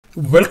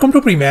Welcome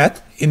to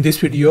PreMath. In this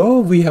video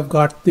we have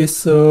got this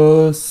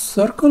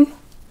circle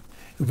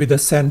with a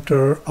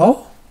center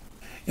O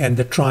and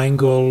the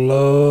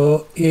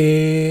triangle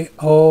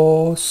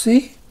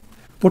AOC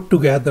put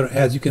together,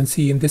 as you can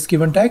see in this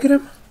given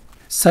diagram,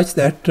 such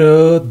that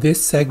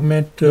this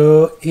segment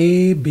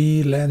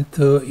AB length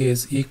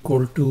is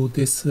equal to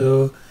this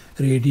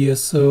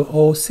radius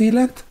OC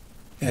length,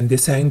 and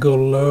this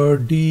angle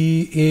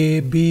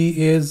DAB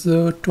is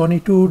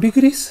 22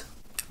 degrees.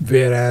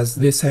 Whereas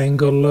this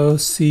angle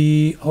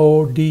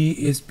COD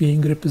is being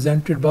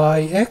represented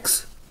by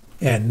X.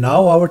 And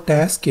now our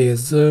task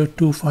is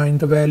to find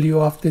the value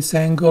of this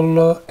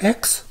angle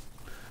X.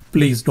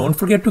 Please don't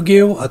forget to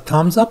give a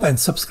thumbs up and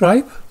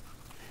subscribe.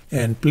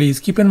 And please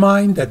keep in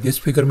mind that this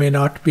figure may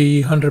not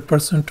be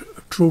 100%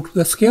 true to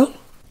the scale.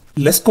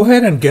 Let's go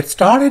ahead and get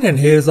started, and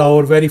here's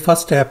our very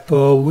first step.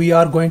 We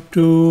are going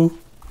to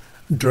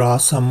draw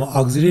some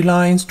auxiliary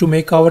lines to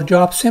make our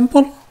job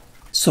simple.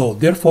 So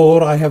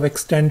therefore I have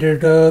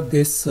extended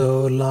this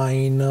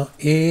line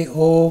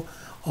AO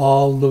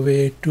all the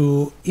way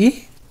to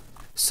E,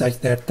 such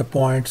that the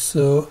points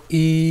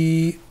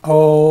E,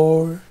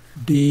 O,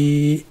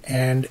 D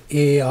and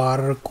A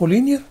are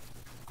collinear.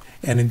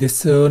 And in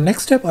this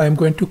next step I am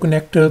going to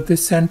connect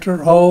this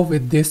center O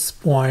with this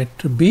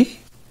point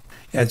B,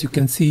 as you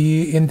can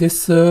see in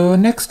this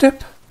next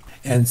step.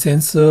 And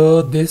since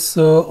this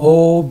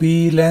OB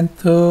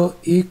length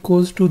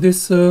equals to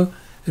this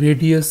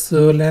radius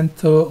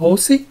length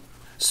OC,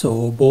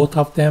 so both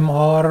of them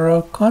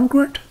are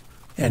congruent.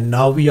 And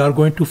now we are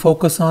going to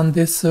focus on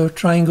this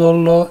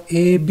triangle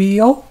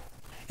ABO,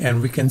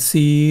 and we can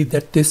see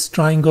that this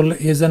triangle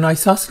is an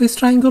isosceles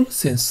triangle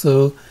since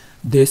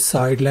this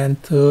side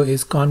length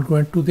is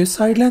congruent to this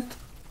side length.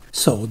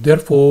 So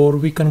therefore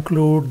we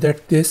conclude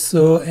that this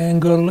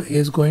angle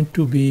is going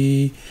to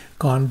be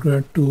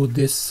congruent to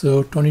this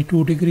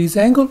 22 degrees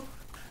angle.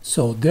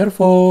 So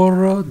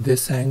therefore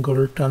this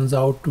angle turns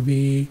out to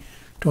be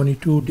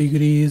 22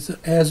 degrees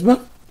as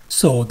well.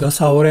 So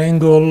thus our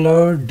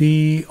angle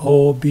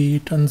DOB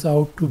turns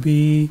out to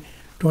be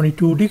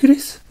 22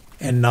 degrees.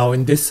 And now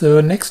in this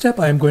next step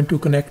I am going to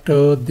connect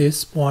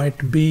this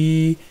point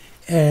B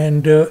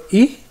and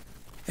E,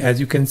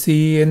 as you can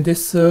see in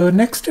this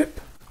next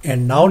step.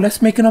 And now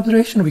let's make an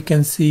observation. We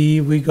can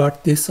see we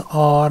got this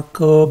arc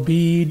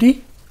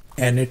BD,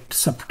 and it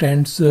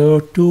subtends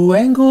two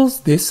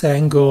angles. This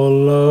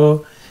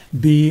angle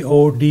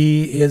BOD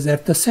is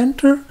at the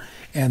center,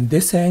 and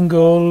this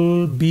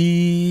angle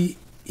BED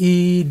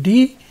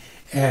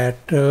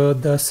at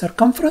the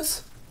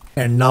circumference.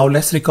 And now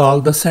let's recall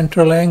the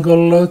central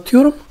angle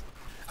theorem.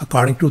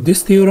 According to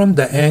this theorem,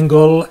 the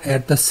angle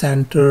at the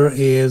center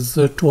is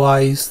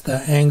twice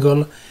the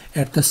angle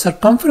at the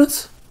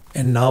circumference.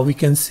 And now we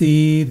can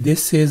see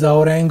this is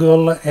our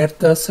angle at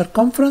the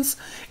circumference,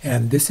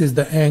 and this is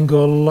the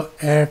angle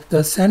at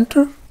the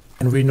center.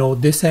 And we know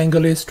this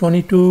angle is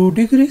 22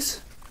 degrees.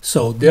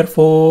 So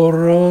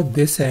therefore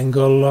this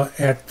angle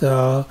at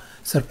the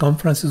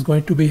circumference is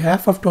going to be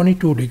half of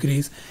 22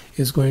 degrees,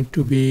 is going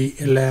to be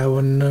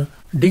 11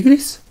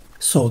 degrees.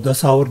 So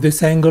thus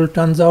this angle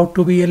turns out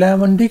to be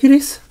 11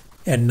 degrees.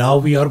 And now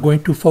we are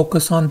going to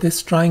focus on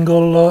this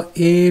triangle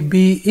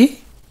ABE,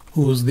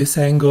 whose this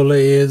angle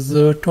is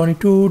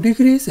 22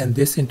 degrees and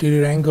this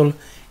interior angle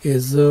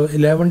is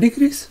 11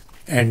 degrees.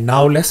 And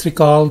now let's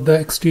recall the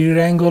exterior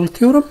angle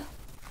theorem.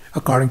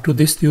 According to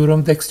this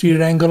theorem, the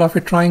exterior angle of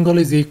a triangle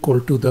is equal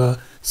to the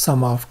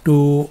sum of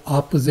two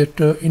opposite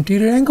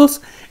interior angles,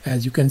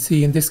 as you can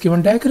see in this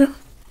given diagram.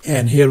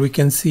 And here we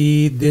can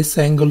see this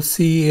angle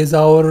C is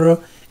our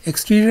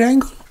exterior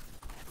angle,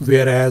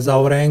 whereas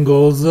our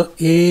angles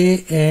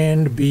A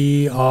and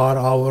B are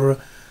our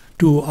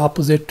two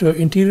opposite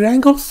interior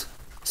angles,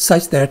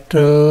 such that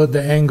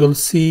the angle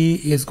C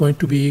is going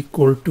to be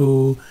equal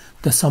to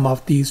the sum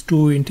of these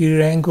two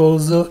interior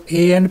angles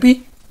A and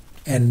B.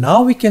 And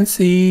now we can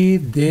see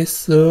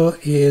this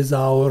is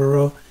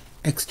our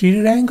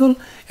exterior angle,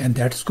 and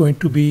that's going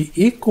to be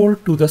equal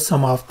to the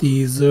sum of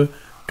these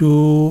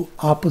two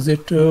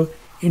opposite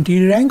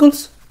interior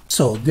angles.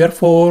 So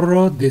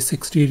therefore this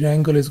exterior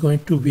angle is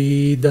going to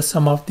be the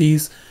sum of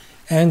these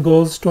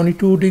angles.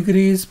 22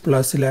 degrees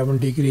plus 11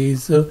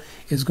 degrees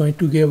is going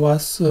to give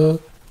us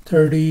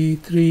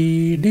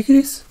 33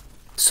 degrees.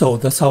 So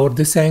thus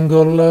this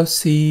angle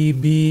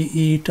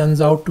CBE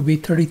turns out to be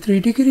 33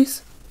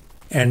 degrees.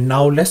 And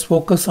now let's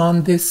focus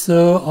on this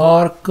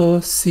arc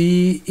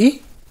CE,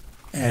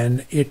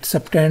 and it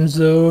subtends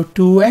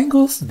two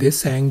angles.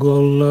 This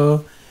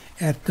angle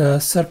at the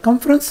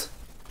circumference,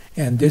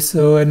 and this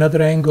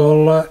another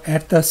angle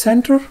at the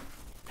center.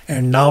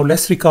 And now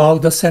let's recall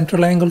the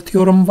central angle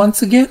theorem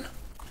once again.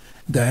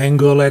 The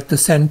angle at the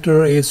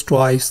center is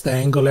twice the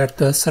angle at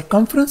the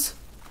circumference.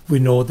 We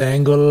know the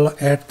angle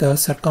at the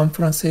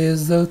circumference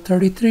is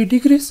 33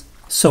 degrees.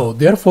 So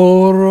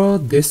therefore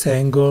this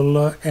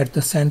angle at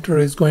the center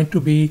is going to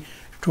be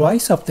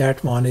twice of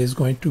that one, is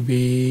going to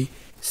be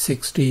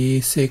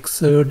 66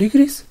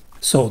 degrees.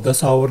 So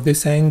thus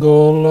this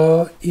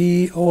angle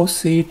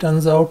EOC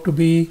turns out to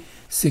be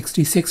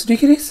 66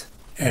 degrees.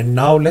 And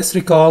now let's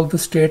recall the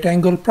straight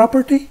angle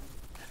property.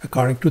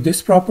 According to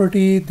this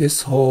property,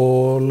 this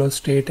whole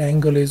straight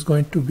angle is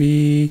going to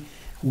be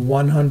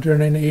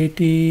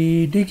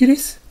 180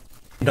 degrees.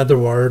 In other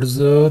words,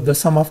 the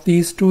sum of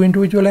these two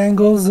individual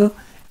angles,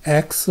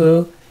 x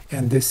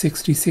and this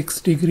 66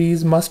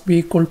 degrees, must be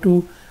equal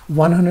to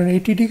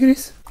 180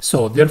 degrees.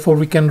 So therefore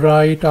we can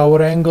write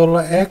our angle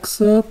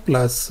x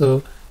plus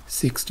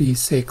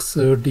 66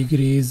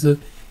 degrees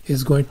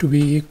is going to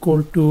be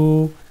equal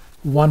to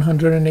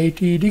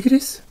 180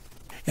 degrees.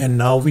 And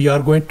now we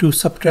are going to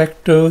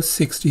subtract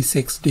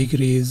 66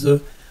 degrees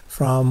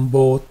from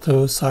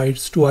both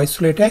sides to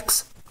isolate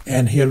x.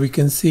 And here we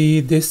can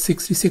see this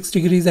 66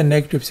 degrees and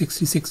negative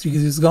 66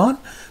 degrees is gone.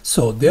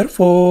 So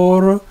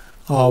therefore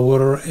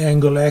our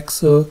angle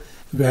x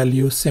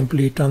value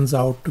simply turns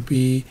out to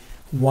be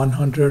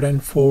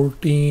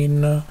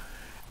 114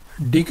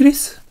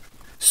 degrees.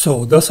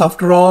 So thus,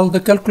 after all the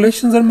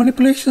calculations and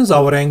manipulations,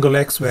 our angle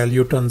x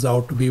value turns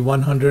out to be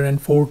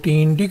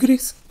 114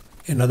 degrees.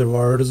 In other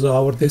words,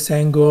 this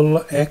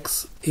angle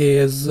x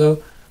is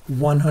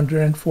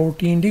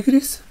 114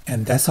 degrees,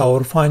 and that's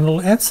our final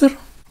answer.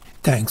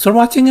 Thanks for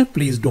watching, and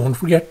please don't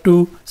forget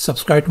to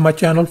subscribe to my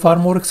channel for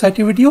more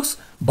exciting videos.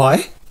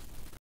 Bye.